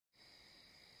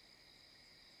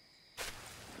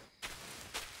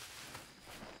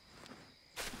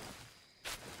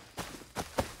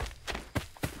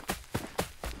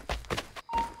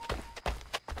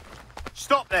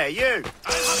stop there, you!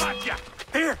 I'll have at ya!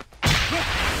 Here!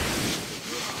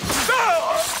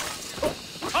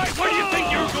 Hey, where do you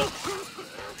think you're going?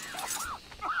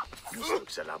 This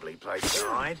looks a lovely place to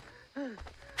hide.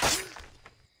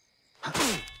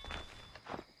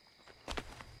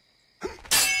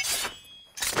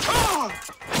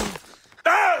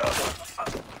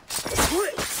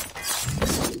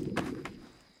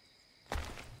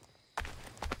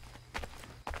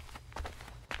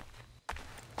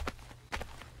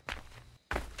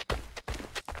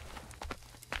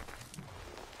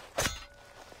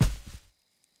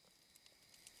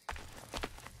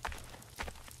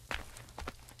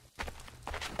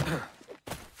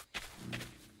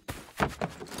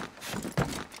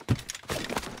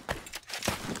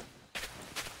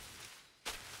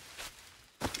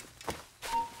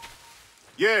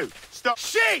 You! Stop!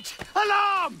 Shit!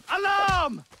 Alarm!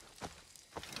 Alarm!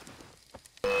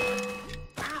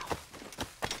 Ow.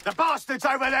 The bastard's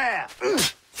over there!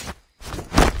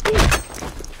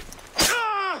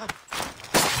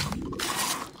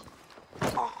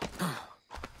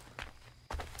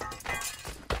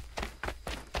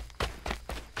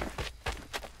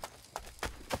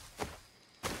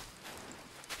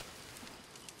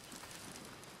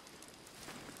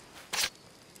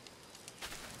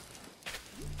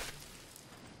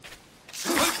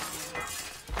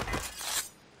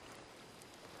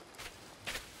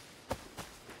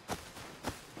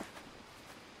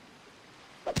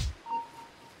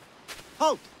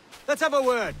 Halt! Let's have a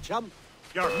word, chum.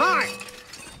 You're mine!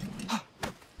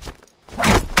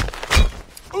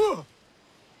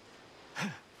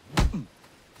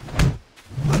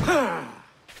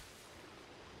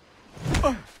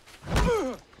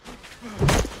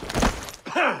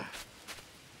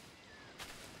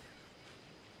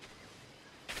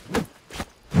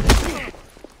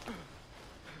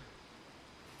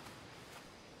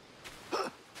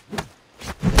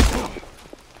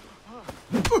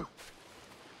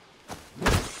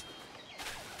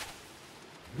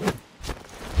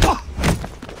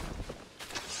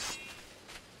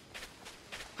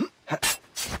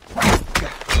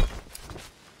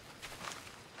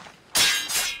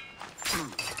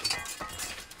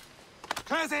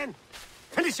 Claire's in!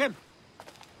 Finish him!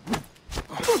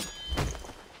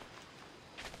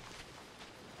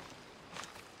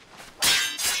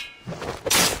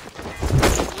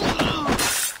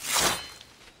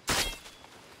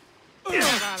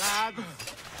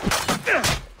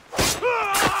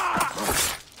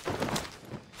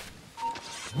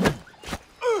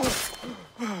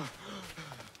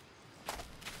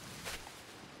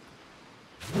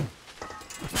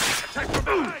 Attack from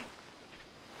behind!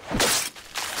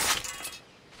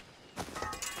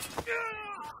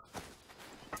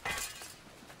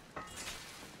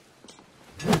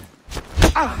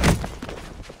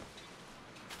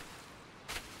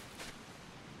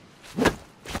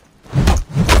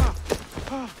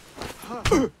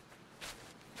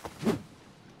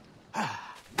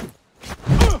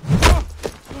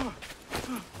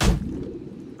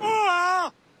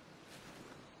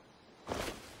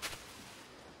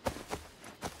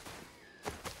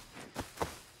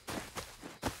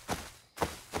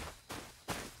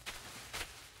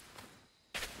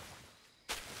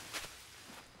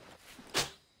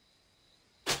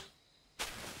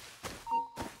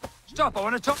 Stop, I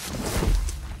want to talk.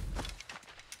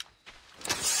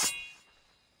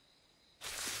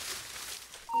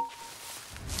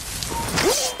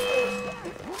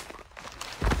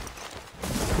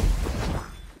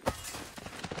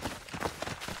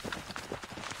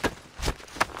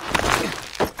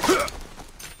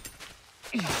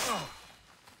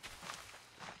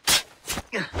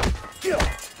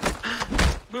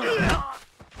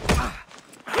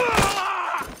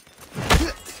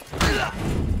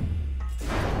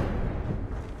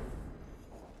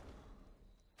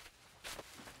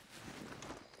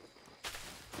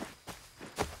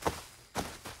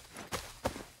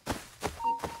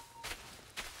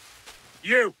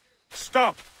 You!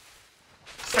 Stop!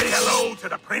 Say hello to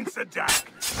the Prince of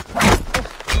Darkness.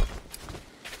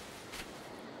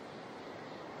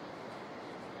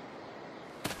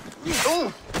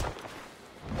 Oh!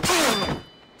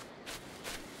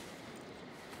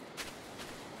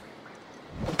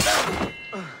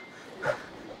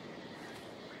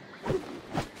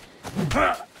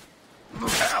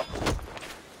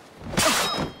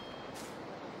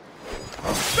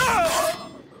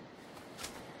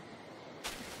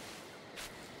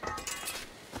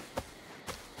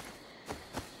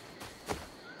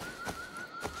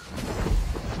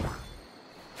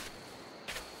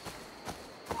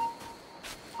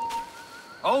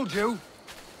 Hold you.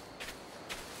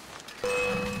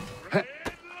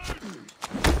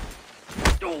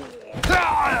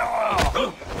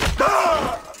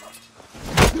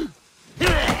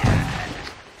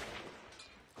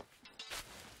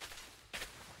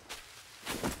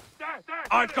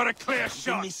 got a clear Give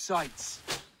shot. me sights.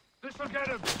 This'll get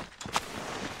him.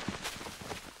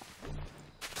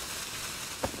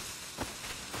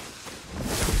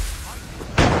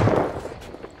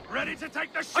 Ready to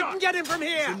take the I shot. can get him from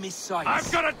here! Give me sights.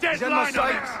 I've got a dead He's in my line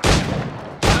on him. sights.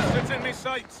 Bastards in me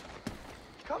sights.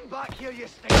 Come back here, you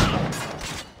stink.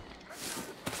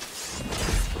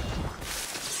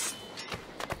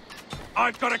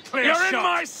 I've got a clear shot. You're in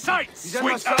my sights. He's in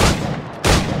my sweetheart. sights.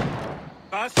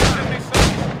 Bastards in me sights.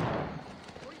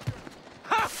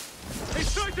 Ha!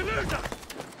 He's trying to lose us.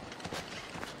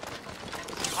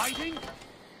 Hiding?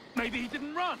 Maybe he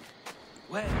didn't run.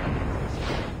 Where?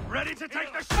 Ready to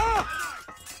take the shot.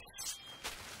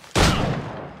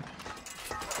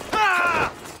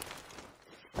 Ah!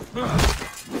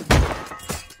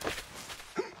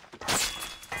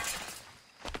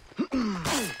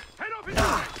 Head off his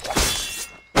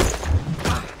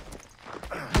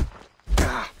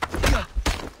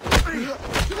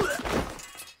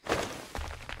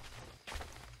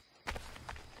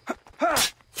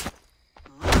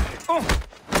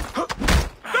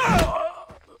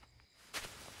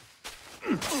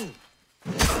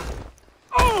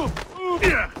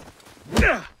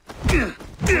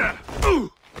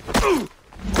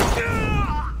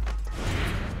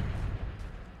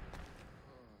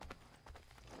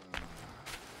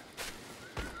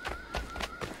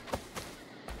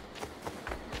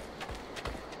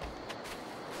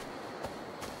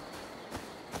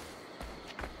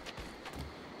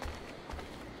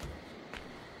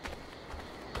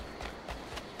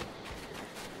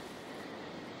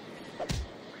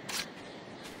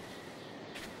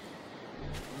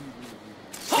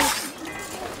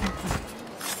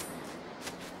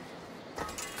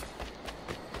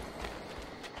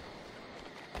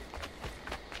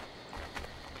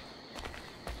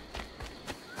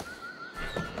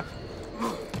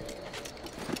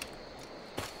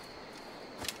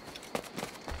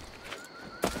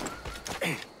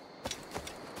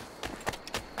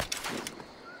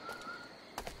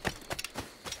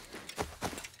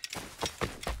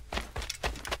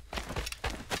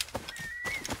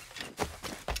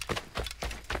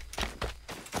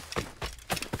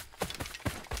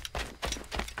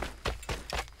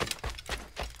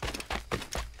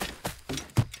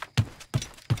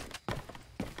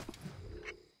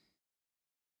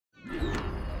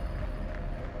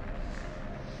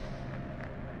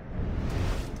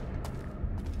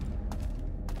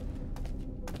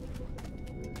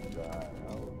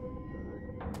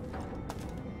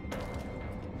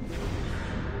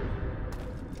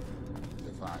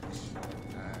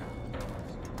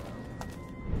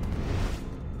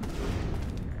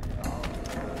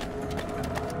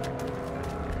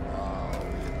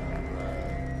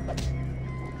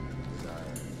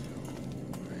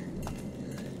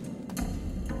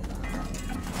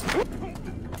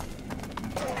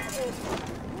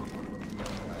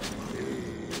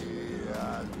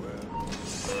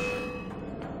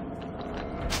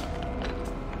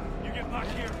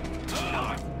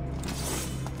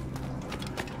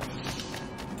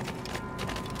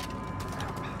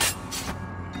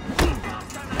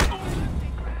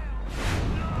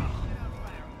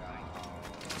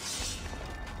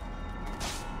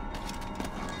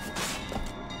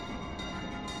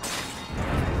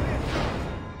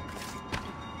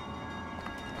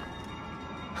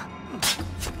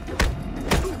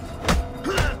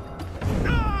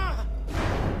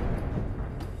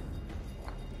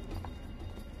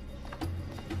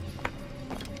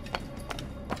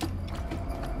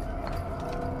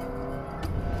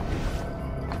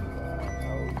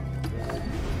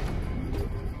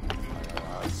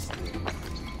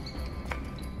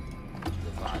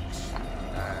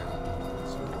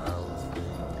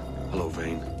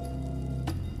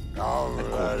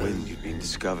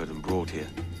Discovered and brought here.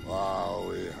 Wow,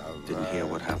 we have Didn't hear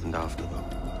what happened after,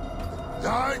 though.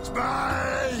 Don't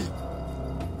me!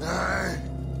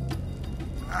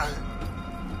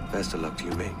 Best of luck to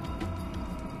you, mate.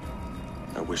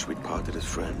 I wish we'd parted as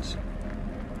friends.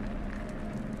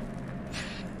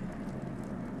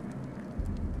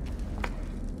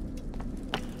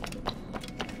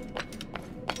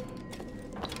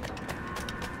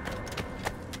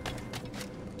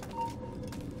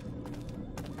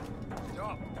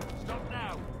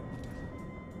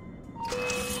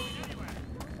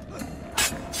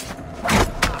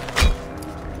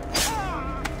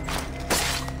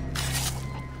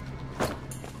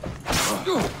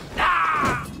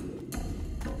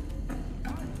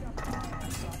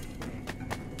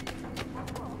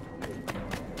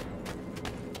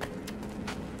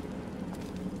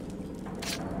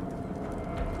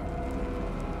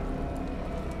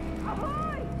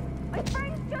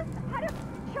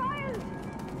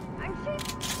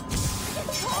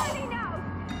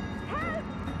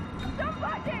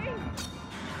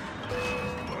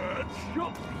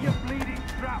 Shut your bleeding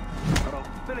trap, or I'll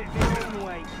fill it my own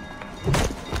way.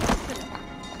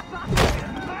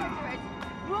 Bastards, murderers!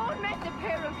 Won't met the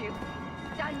pair of you,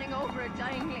 standing over a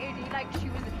dying lady like she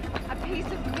was a piece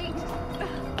of meat.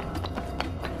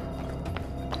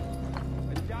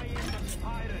 A giant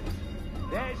pirate.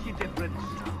 There's your difference.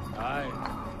 Aye.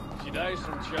 She dies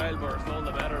from childbirth, all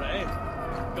the better, eh?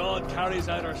 God carries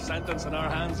out her sentence and our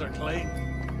hands are clean.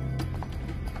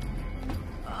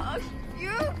 Oh,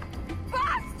 you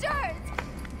bastards!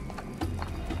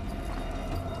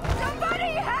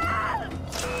 Somebody help!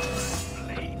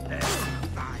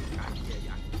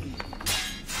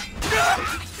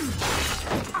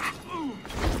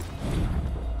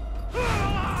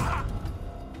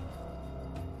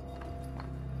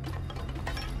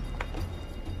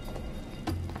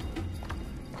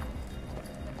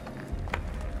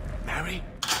 Mary?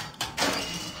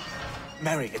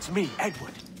 Mary, it's me,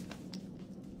 Edward.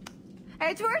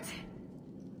 Edward?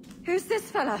 Who's this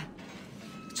fella?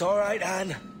 It's all right,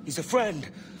 Anne. He's a friend.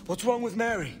 What's wrong with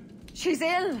Mary? She's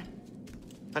ill.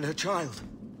 And her child?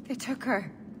 They took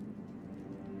her.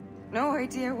 No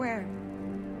idea where.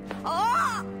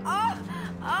 Oh! Oh!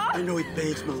 Oh! I know it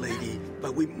pains, my lady,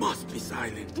 but we must be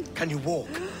silent. Can you walk?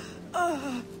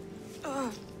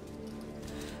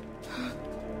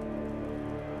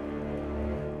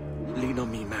 Lean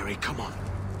on me, Mary. Come on.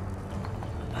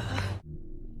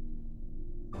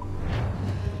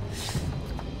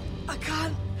 I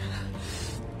can't.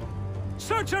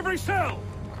 Search every cell!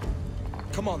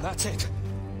 Come on, that's it.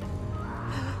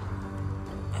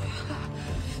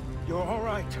 You're all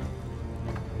right.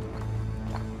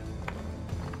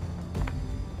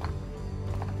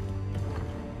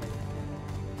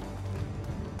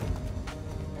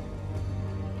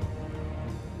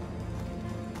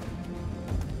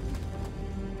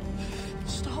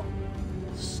 Stop.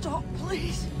 Stop,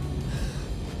 please.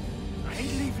 I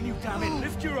ain't leaving you, damn it.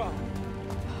 Lift your arm.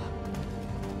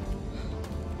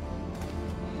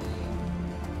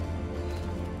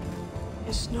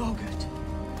 It's no good.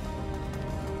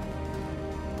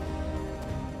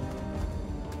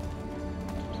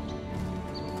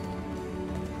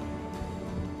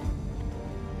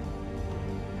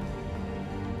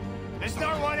 There's no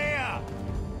one here!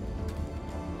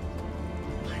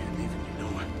 I ain't leaving you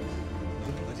nowhere.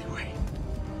 No bloody way.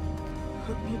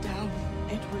 Put me down,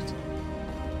 Edward.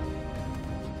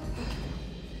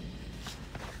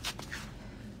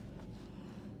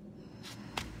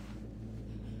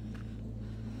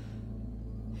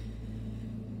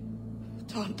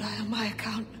 Don't die on my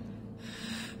account.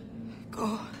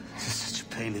 Go. This is such a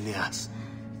pain in the ass.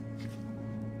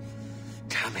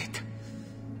 Damn it.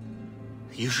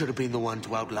 You should have been the one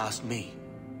to outlast me.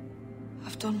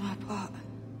 I've done my part.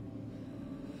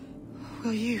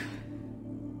 Will you?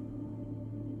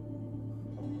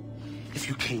 If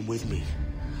you came with me,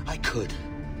 I could.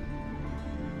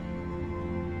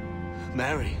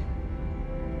 Mary.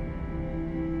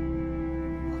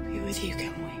 We'll be with you,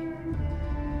 can we?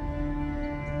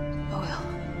 I will.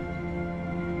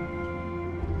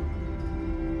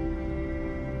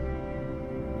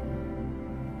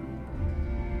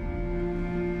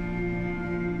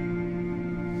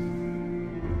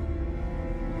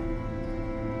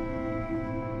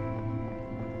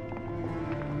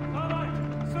 All right,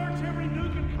 search every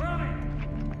nook and cranny.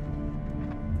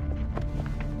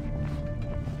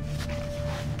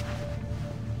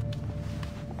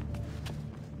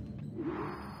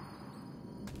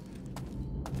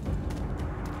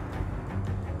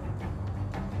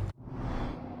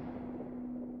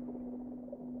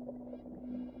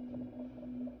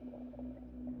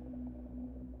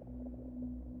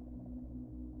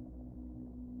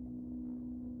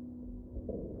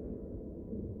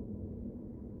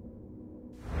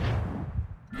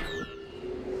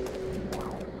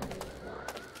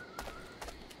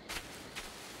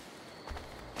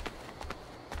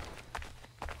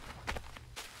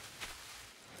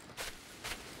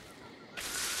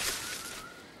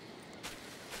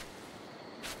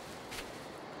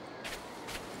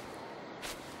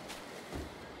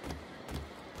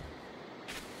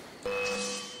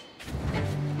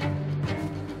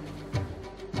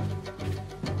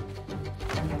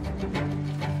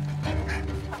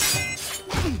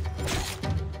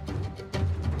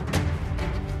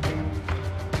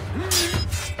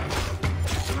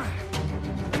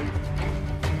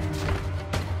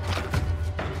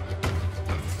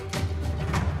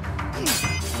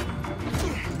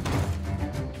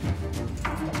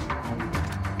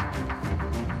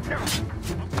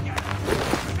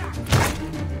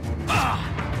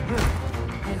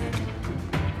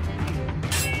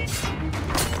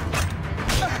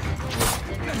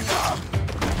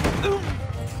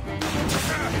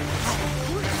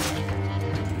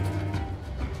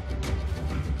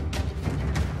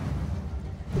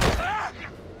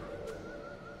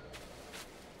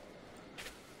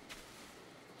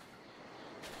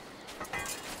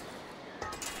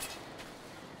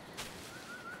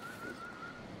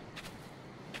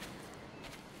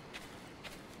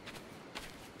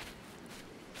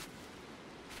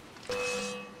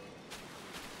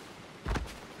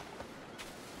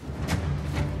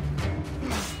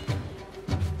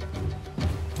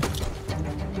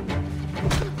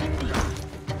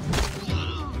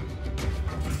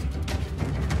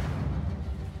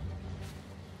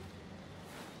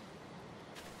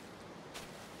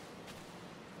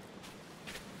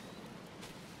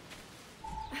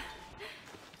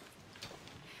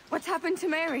 What's happened to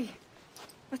Mary?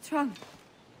 What's wrong?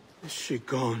 Is she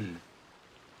gone?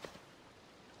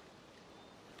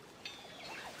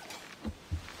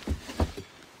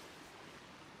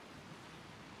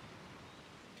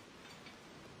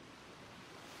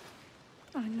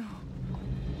 Oh, no.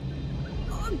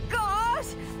 Oh, God!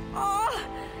 Oh!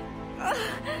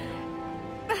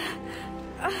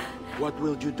 What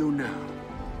will you do now?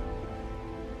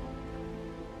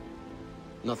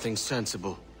 Nothing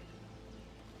sensible.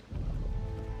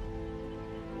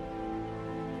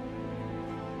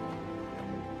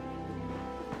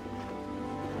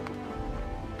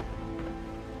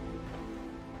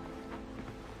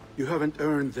 You haven't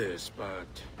earned this, but...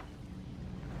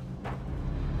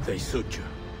 they suit you.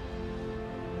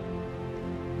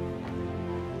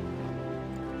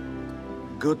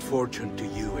 Good fortune to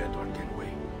you, Edward.